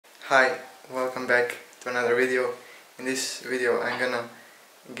Hi, welcome back to another video. In this video I'm gonna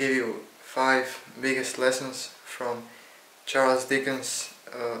give you 5 biggest lessons from Charles Dickens'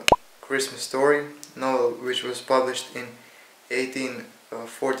 Christmas story novel, which was published in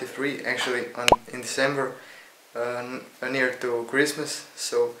 1843, actually in December, near to Christmas.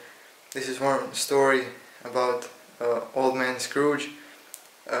 So this is one story about old man Scrooge,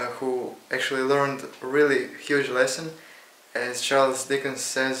 who actually learned a really huge lesson. As Charles Dickens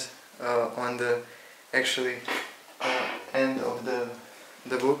says on the end of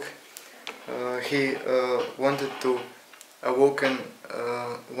the book, he wanted to awaken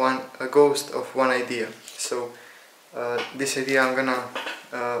a ghost of one idea. So this idea I'm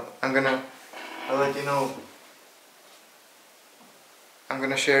gonna let you know. I'm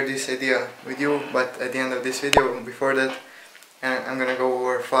gonna share this idea with you, but at the end of this video, before that, I'm gonna go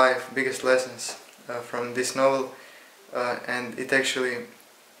over 5 biggest lessons from this novel. And it actually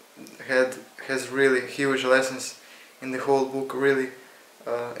has really huge lessons in the whole book, really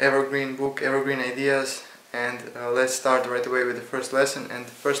evergreen book, evergreen ideas. And let's start right away with the first lesson. And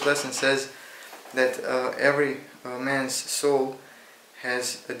the first lesson says that every man's soul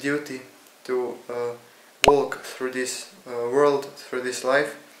has a duty to walk through this world, through this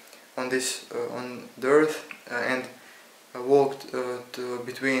life, on the earth, and walk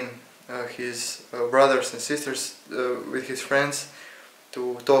between his brothers and sisters, with his friends,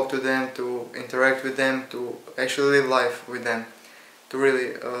 to talk to them, to interact with them, to actually live life with them, to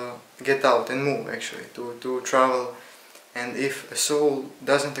really get out and move, actually, to travel. And if a soul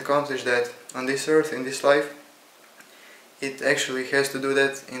doesn't accomplish that on this earth, in this life, it actually has to do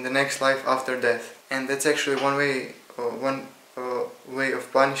that in the next life after death. And that's actually one way of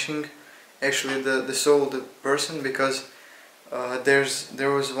punishing actually the soul, the person, because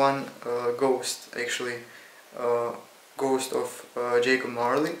there was one ghost, actually, ghost of Jacob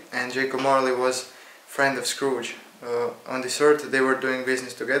Marley, and Jacob Marley was friend of Scrooge. On this earth they were doing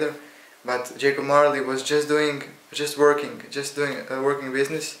business together, but Jacob Marley was just working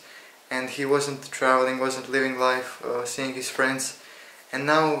business, and he wasn't traveling, wasn't living life, seeing his friends. And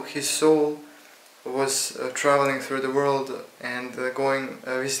now his soul was traveling through the world and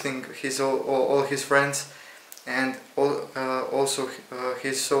visiting all his friends. And also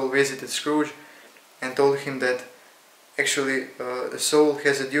his soul visited Scrooge and told him that actually the soul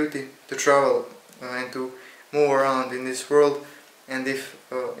has a duty to travel and to move around in this world, and if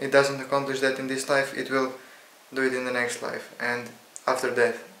it doesn't accomplish that in this life, it will do it in the next life and after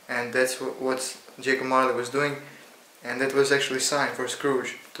death. And that's what Jacob Marley was doing, and that was actually a sign for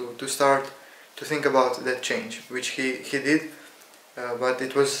Scrooge to start to think about that change, which he did, but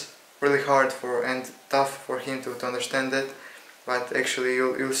it was really hard and tough for him to understand that. But actually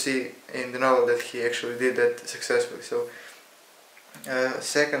you'll see in the novel that he actually did that successfully. So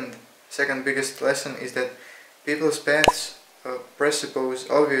second biggest lesson is that people's paths presuppose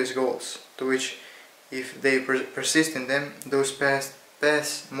obvious goals, to which, if they persist in them, those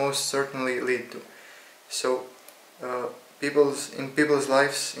paths most certainly lead to. So in people's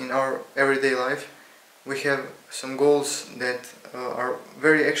lives, in our everyday life, we have some goals that are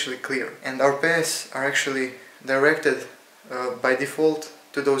very actually clear, and our paths are actually directed by default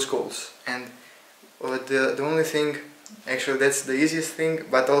to those goals. And the only thing, actually that's the easiest thing,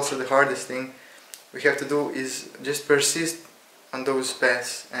 but also the hardest thing we have to do, is just persist on those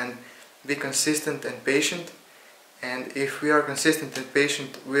paths and be consistent and patient. And if we are consistent and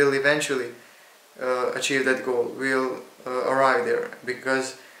patient, we'll eventually achieve that goal, we'll arrive there.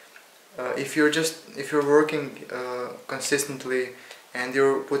 Because if you're working consistently and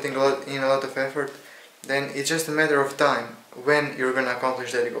you're putting a lot of effort, then it's just a matter of time when you're gonna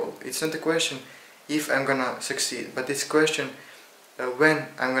accomplish that goal. It's not a question if I'm gonna succeed, but it's a question when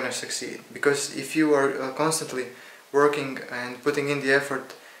I'm gonna succeed. Because if you are constantly working and putting in the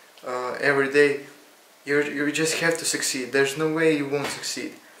effort every day, you just have to succeed. There's no way you won't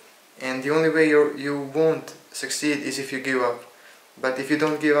succeed, and the only way you won't succeed is if you give up. But if you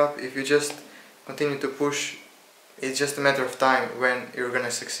don't give up, if you just continue to push, it's just a matter of time when you're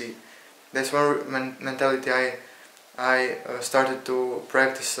gonna succeed. That's one mentality I started to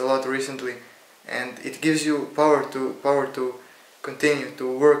practice a lot recently, and it gives you power to continue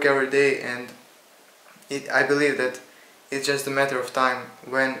to work every day. And I believe that it's just a matter of time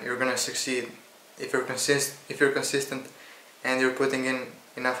when you're gonna succeed. If you're consistent and you're putting in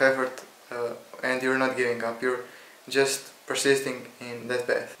enough effort, and you're not giving up, you're just persisting in that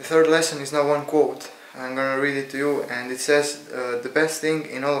path. The third lesson is now one quote. I'm gonna read it to you, and it says, the best thing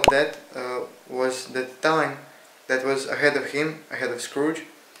in all of that was that time that was ahead of him, ahead of Scrooge,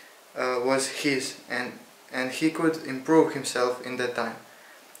 was his, and he could improve himself in that time.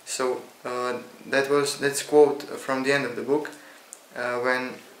 So that's quote from the end of the book,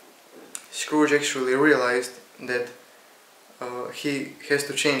 when Scrooge actually realized that he has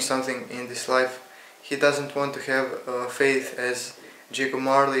to change something in this life. He doesn't want to have faith as Jacob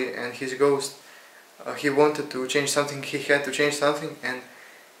Marley and his ghost. He wanted to change something, he had to change something, and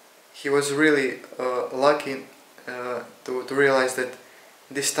he was really lucky to realize that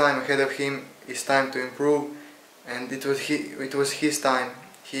this time ahead of him is time to improve, and it was his time.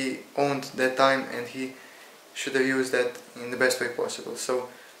 He owned that time and he should have used that in the best way possible. So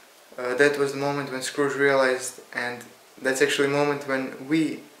that was the moment when Scrooge realized, and that's actually a moment when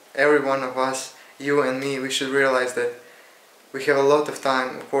every one of us, you and me, we should realize that we have a lot of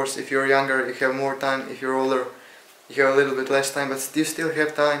time. Of course, if you're younger, you have more time. If you're older, you have a little bit less time, but you still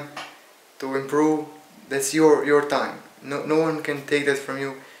have time to improve. That's your time. No one can take that from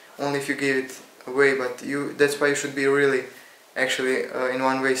you, only if you give it away. But that's why you should be really, actually, in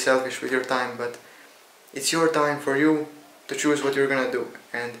one way, selfish with your time. But it's your time for you to choose what you're gonna do,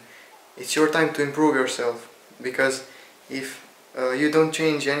 and it's your time to improve yourself. Because if you don't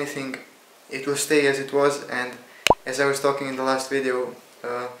change anything, it will stay as it was. And as I was talking in the last video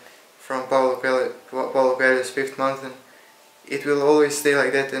from Paulo Coelho's Fifth Mountain, it will always stay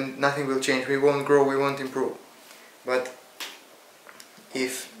like that and nothing will change. We won't grow, we won't improve. But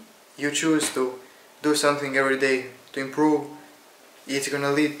if you choose to do something every day to improve, it's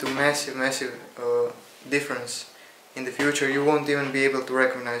gonna lead to massive difference in the future. You won't even be able to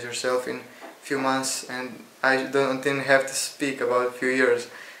recognize yourself in a few months, and I don't even have to speak about a few years,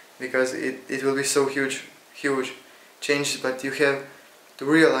 because it will be so huge changes. But you have to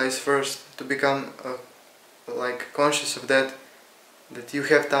realize first, to become like conscious of that you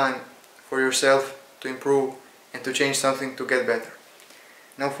have time for yourself to improve and to change something to get better.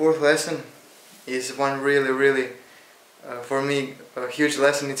 Now, fourth lesson is one really for me a huge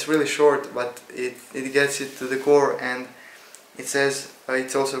lesson. It's really short, but it gets it to the core, and it says,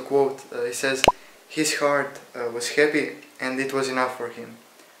 it's also a quote, it says, his heart was happy and it was enough for him.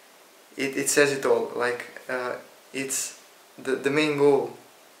 It says it all. Like it's the main goal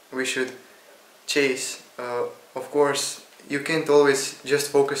we should chase. Of course, you can't always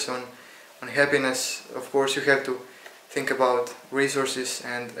just focus on happiness. Of course, you have to think about resources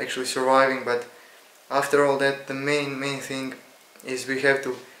and actually surviving, but after all that, the main thing is we have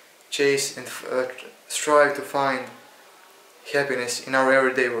to chase and strive to find happiness in our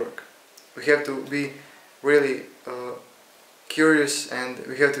everyday work. We have to be really curious, and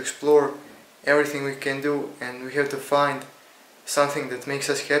we have to explore everything we can do, and we have to find something that makes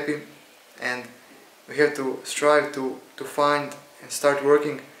us happy, and we have to strive to find and start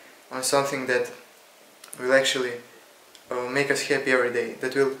working on something that will actually make us happy every day,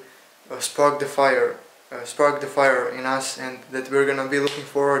 that will spark the fire in us, and that we're gonna be looking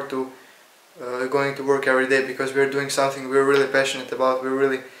forward to going to work every day, because we're doing something we're really passionate about, we're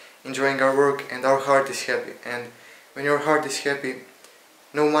really enjoying our work, and our heart is happy. And when your heart is happy,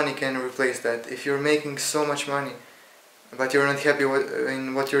 no money can replace that. If you're making so much money but you're not happy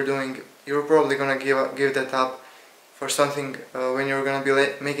in what you're doing, you're probably gonna give that up for something when you're gonna be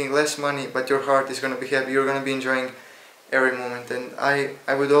making less money, but your heart is gonna be happy, you're gonna be enjoying every moment. And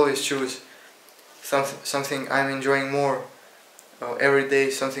I would always choose something I'm enjoying more every day,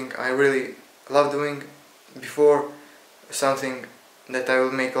 something I really love doing, before something that I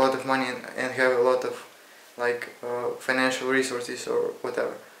will make a lot of money and have a lot of like financial resources or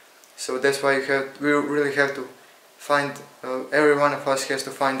whatever. So that's why we really have to find, every one of us has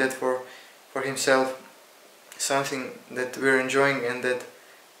to find that for himself, something that we're enjoying and that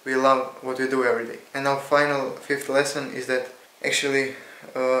we love what we do every day. And our final fifth lesson is that actually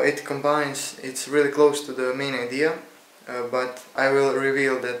it combines, it's really close to the main idea, but I will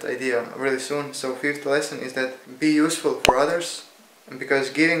reveal that idea really soon. So fifth lesson is that be useful for others, because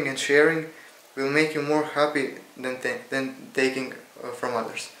giving and sharing will make you more happy than taking from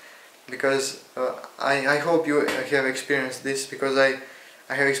others. Because I hope you have experienced this, because I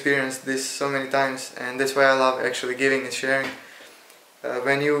have experienced this so many times, and that's why I love actually giving and sharing.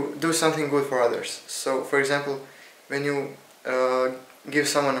 When you do something good for others, so for example, when you give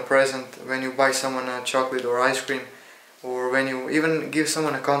someone a present, when you buy someone a chocolate or ice cream, or when you even give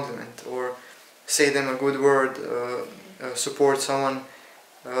someone a compliment or say them a good word, support someone,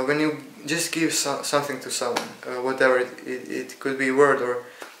 when you just give something to someone, whatever it could be, a word or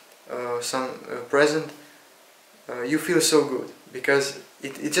some present, you feel so good, because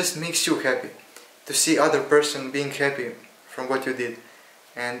it just makes you happy to see other person being happy from what you did.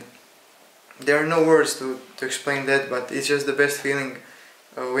 And there are no words to explain that, but it's just the best feeling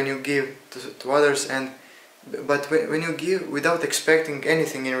when you give to others. And But when you give without expecting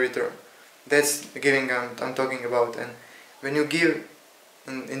anything in return, that's the giving I'm talking about. And when you give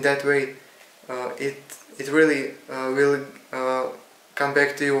in that way, it really will come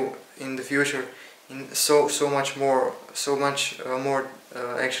back to you in the future in so much more,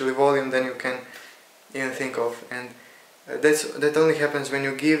 actually volume than you can even think of. And that only happens when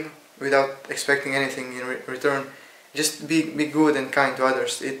you give without expecting anything in return. Just be good and kind to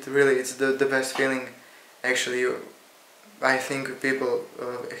others. It's the best feeling, actually, I think people,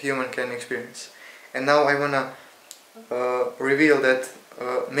 a human, can experience. And now I wanna reveal that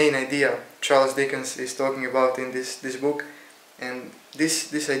main idea Charles Dickens is talking about in this book. And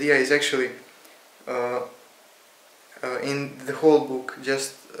this idea is actually in the whole book.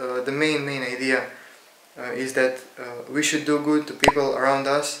 Just the main idea is that we should do good to people around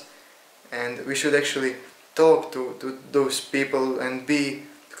us, and we should actually talk to those people and be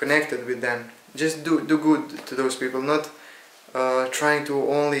connected with them. Just do good to those people, not trying to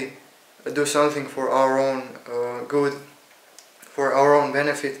only do something for our own good, for our own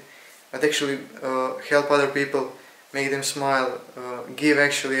benefit, but actually help other people, make them smile, give,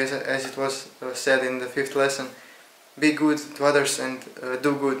 actually, as it was said in the 5th lesson, be good to others and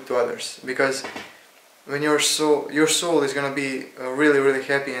do good to others. Because when your soul is gonna be really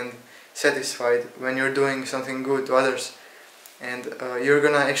happy and satisfied when you're doing something good to others, and you're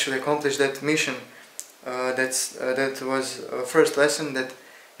gonna actually accomplish that mission. That was first lesson, that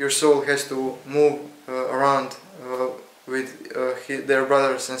your soul has to move around with their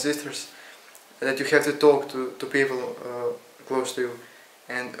brothers and sisters, that you have to talk to people close to you,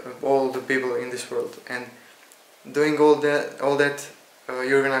 and all the people in this world. And doing all that,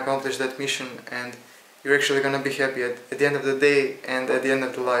 you're gonna accomplish that mission, and you're actually gonna be happy at the end of the day and at the end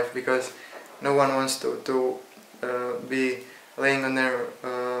of the life, because no one wants to be laying on their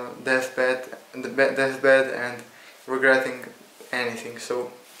deathbed and regretting anything.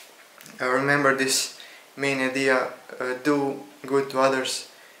 So remember this main idea: do good to others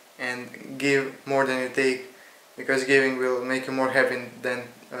and give more than you take, because giving will make you more happy than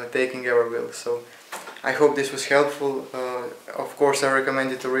taking ever will. So I hope this was helpful. Of course, I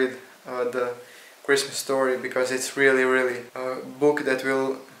recommend you to read the Christmas story, because it's really a book that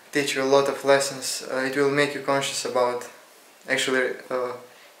will teach you a lot of lessons. It will make you conscious about actually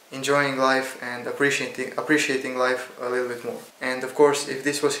enjoying life and appreciating life a little bit more. And of course, if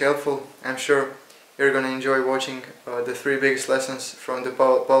this was helpful, I'm sure you're gonna enjoy watching the 3 biggest lessons from the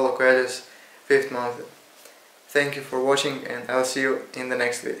Paulo Coelho's 5th month. Thank you for watching, and I'll see you in the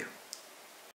next video.